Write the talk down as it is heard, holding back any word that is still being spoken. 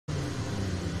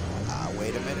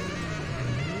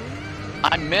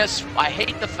I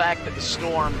hate the fact that the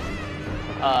storm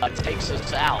takes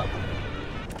us out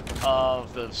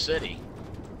of the city.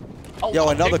 Oh, yo,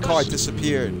 another car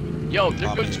disappeared. Yo,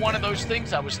 there goes one of those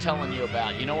things I was telling you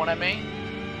about. You know what I mean?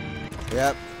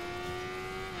 Yep.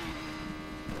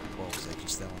 What was I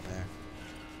just down there?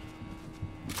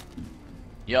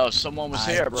 Yo, someone was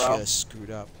here, bro. I just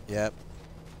screwed up. Yep.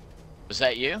 Was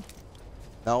that you?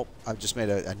 Nope. I just made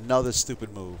another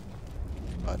stupid move.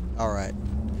 But all right.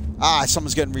 Ah,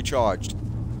 someone's getting recharged.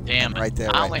 Damn it! Right there.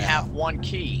 I only have one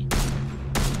key.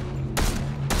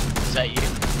 Is that you?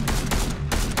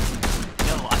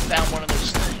 Yo, I found one of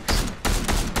those things.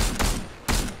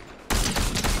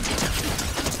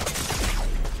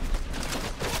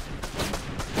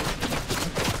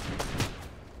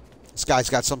 This guy's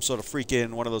got some sort of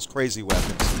freaking one of those crazy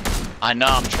weapons. I know.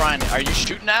 I'm trying to. Are you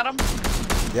shooting at him?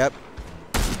 Yep.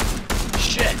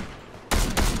 Shit.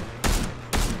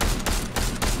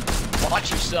 Watch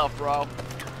yourself, bro.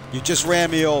 You just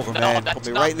ran me over, man. That's Put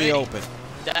me not right in me. the open.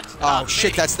 That's not Oh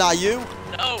shit, me. that's not you?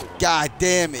 No. God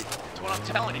damn it. That's what I'm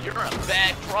telling you. You're in a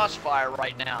bad crossfire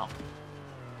right now.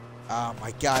 Oh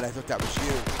my god, I thought that was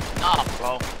you. Nah,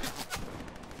 bro.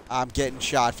 I'm getting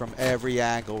shot from every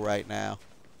angle right now.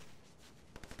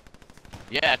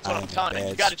 Yeah, that's what I'm telling you.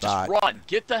 You gotta just run.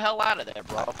 Get the hell out of there,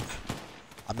 bro.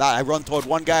 I'm not. I run toward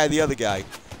one guy or the other guy.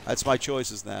 That's my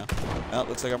choices now. Well,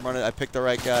 looks like I'm running. I picked the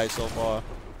right guy so far.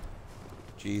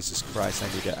 Jesus Christ, I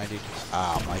need it.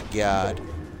 Oh my god.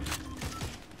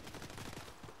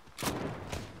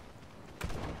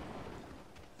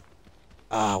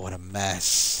 Ah, what a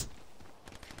mess.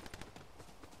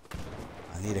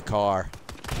 I need a car.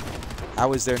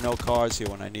 How is there no cars here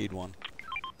when I need one?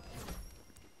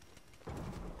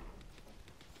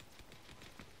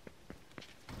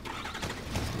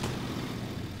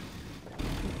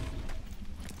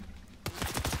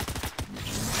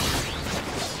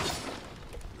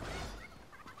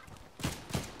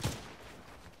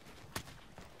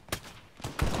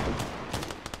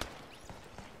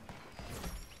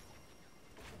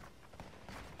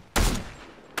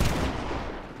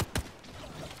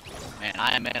 Man,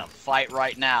 I am in a fight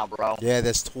right now, bro. Yeah,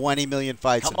 there's 20 million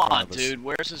fights in front of us. Come on, dude.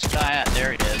 Where's this guy at?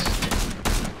 There he is.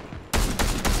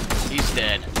 He's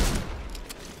dead.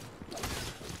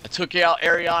 I took out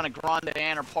Ariana Grande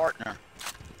and her partner.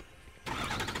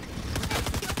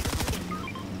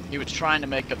 He was trying to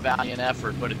make a valiant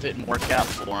effort, but it didn't work out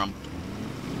for him.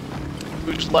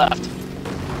 Who's left?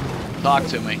 Talk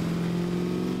to me.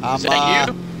 Is that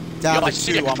you? Down I to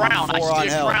see 2. a I'm crown. on 4 on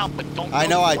health. Crown, but don't I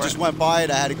know. go I for just it. went by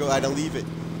it. I had to go. I had to leave it.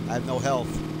 I have no health.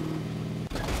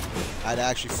 I had to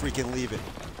actually freaking leave it.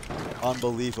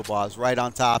 Unbelievable. I was right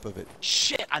on top of it.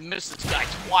 Shit! I missed this guy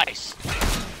twice.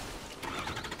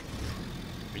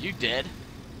 Are you dead?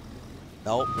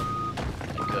 Nope.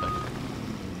 Okay, good.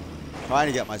 Trying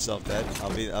to get myself dead.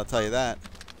 I'll tell you that.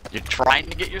 You're trying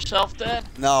to get yourself dead?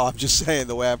 No, I'm just saying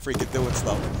the way I'm freaking doing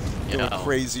stuff. Doing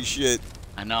crazy shit.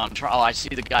 I know, I'm trying. Oh, I see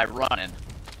the guy running.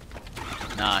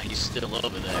 Nah, he's still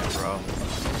over there, bro.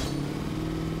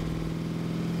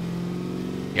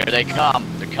 Here they come.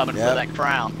 They're coming for that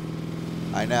crown.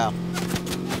 I know.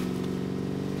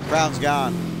 Crown's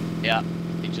gone. Yeah,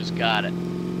 he just got it.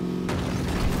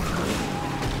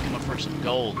 Coming for some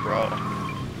gold, bro.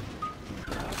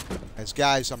 There's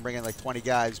guys. I'm bringing like 20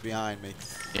 guys behind me.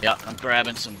 Yeah, I'm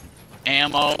grabbing some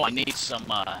ammo. I need some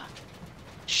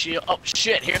shield. Oh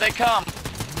shit! Here they come.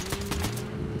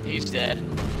 He's dead.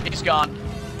 He's gone.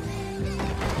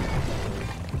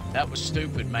 That was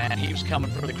stupid, man. He was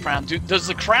coming for the crown. Dude, does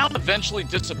the crown eventually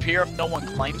disappear if no one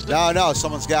claims it? No,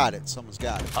 someone's got it. Someone's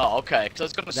got it. Oh, okay. Because I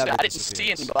was gonna say I didn't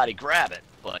see anybody grab it,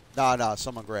 but. No,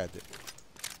 someone grabbed it.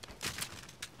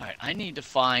 All right, I need to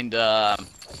find. I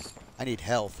need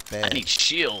health, bad. I need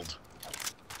shield.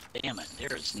 Damn it!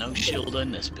 There is no shield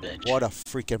in this bitch. What a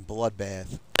freaking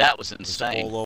bloodbath. That was insane. All